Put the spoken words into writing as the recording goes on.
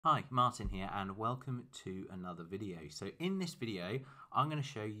Hi, Martin here and welcome to another video. So in this video, I'm going to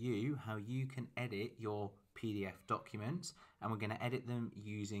show you how you can edit your PDF documents and we're going to edit them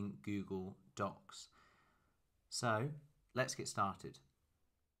using Google Docs. So let's get started.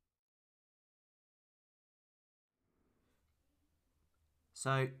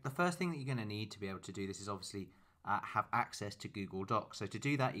 So the first thing that you're going to need to be able to do this is obviously have access to Google Docs. So to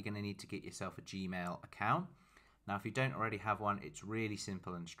do that, you're going to need to get yourself a Gmail account. Now, if you don't already have one, it's really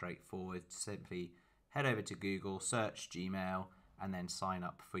simple and straightforward. Simply head over to Google, search Gmail, and then sign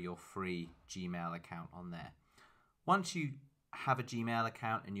up for your free Gmail account on there. Once you have a Gmail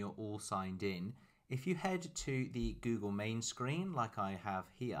account and you're all signed in, if you head to the Google main screen like I have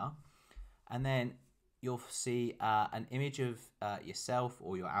here, and then you'll see an image of yourself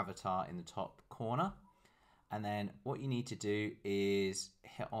or your avatar in the top corner. And then what you need to do is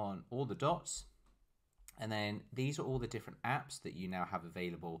hit on all the dots. And then these are all the different apps that you now have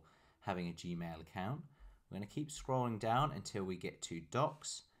available having a Gmail account. We're going to keep scrolling down until we get to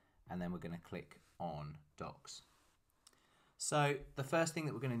Docs, and then we're going to click on Docs. So the first thing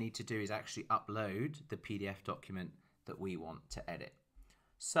that we're going to need to do is actually upload the PDF document that we want to edit.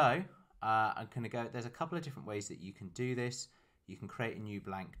 So I'm going to go, there's a couple of different ways that you can do this. You can create a new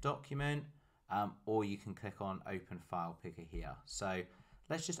blank document, or you can click on Open File Picker here. So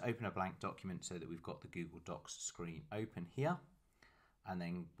let's just open a blank document so that we've got the Google Docs screen open here. And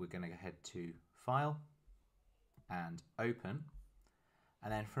then we're going to go ahead to File and Open.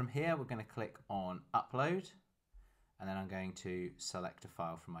 And then from here, we're going to click on Upload. And then I'm going to select a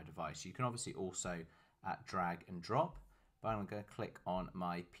file from my device. You can obviously also drag and drop, but I'm going to click on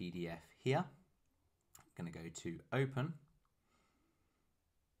my PDF here. I'm going to go to Open.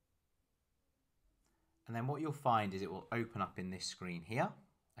 And then what you'll find is it will open up in this screen here.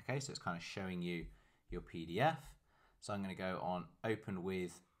 Okay, so it's kind of showing you your PDF. So I'm going to go on Open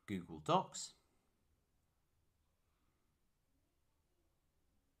with Google Docs.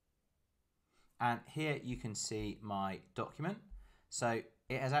 And here you can see my document. So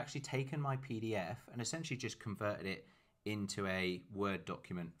it has actually taken my PDF and essentially just converted it into a Word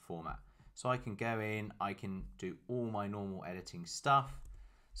document format. So I can go in, I can do all my normal editing stuff.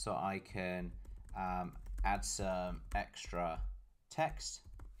 So I can add some extra text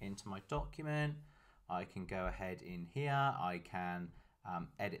into my document. I can go ahead in here. I can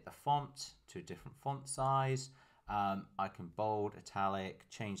edit the font to a different font size. I can bold, italic,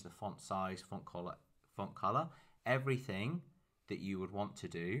 change the font size, font color, everything that you would want to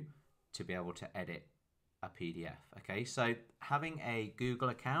do to be able to edit a PDF. Okay, so having a Google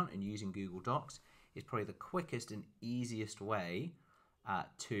account and using Google Docs is probably the quickest and easiest way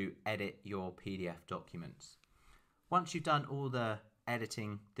to edit your PDF documents. Once you've done all the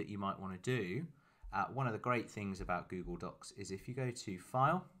editing that you might want to do, one of the great things about Google Docs is if you go to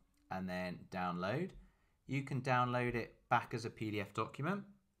File and then Download, you can download it back as a PDF document.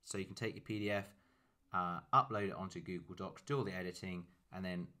 So you can take your PDF, upload it onto Google Docs, do all the editing, and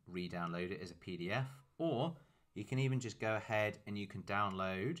then re-download it as a PDF. Or you can even just go ahead and you can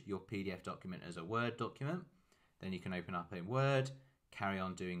download your PDF document as a Word document. Then you can open up in Word, carry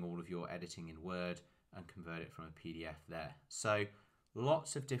on doing all of your editing in Word, and convert it from a PDF there. So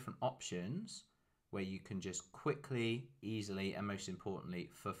lots of different options where you can just quickly, easily, and most importantly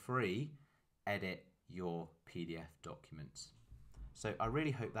for free, edit your PDF documents. So I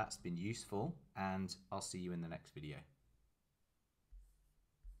really hope that's been useful, and I'll see you in the next video.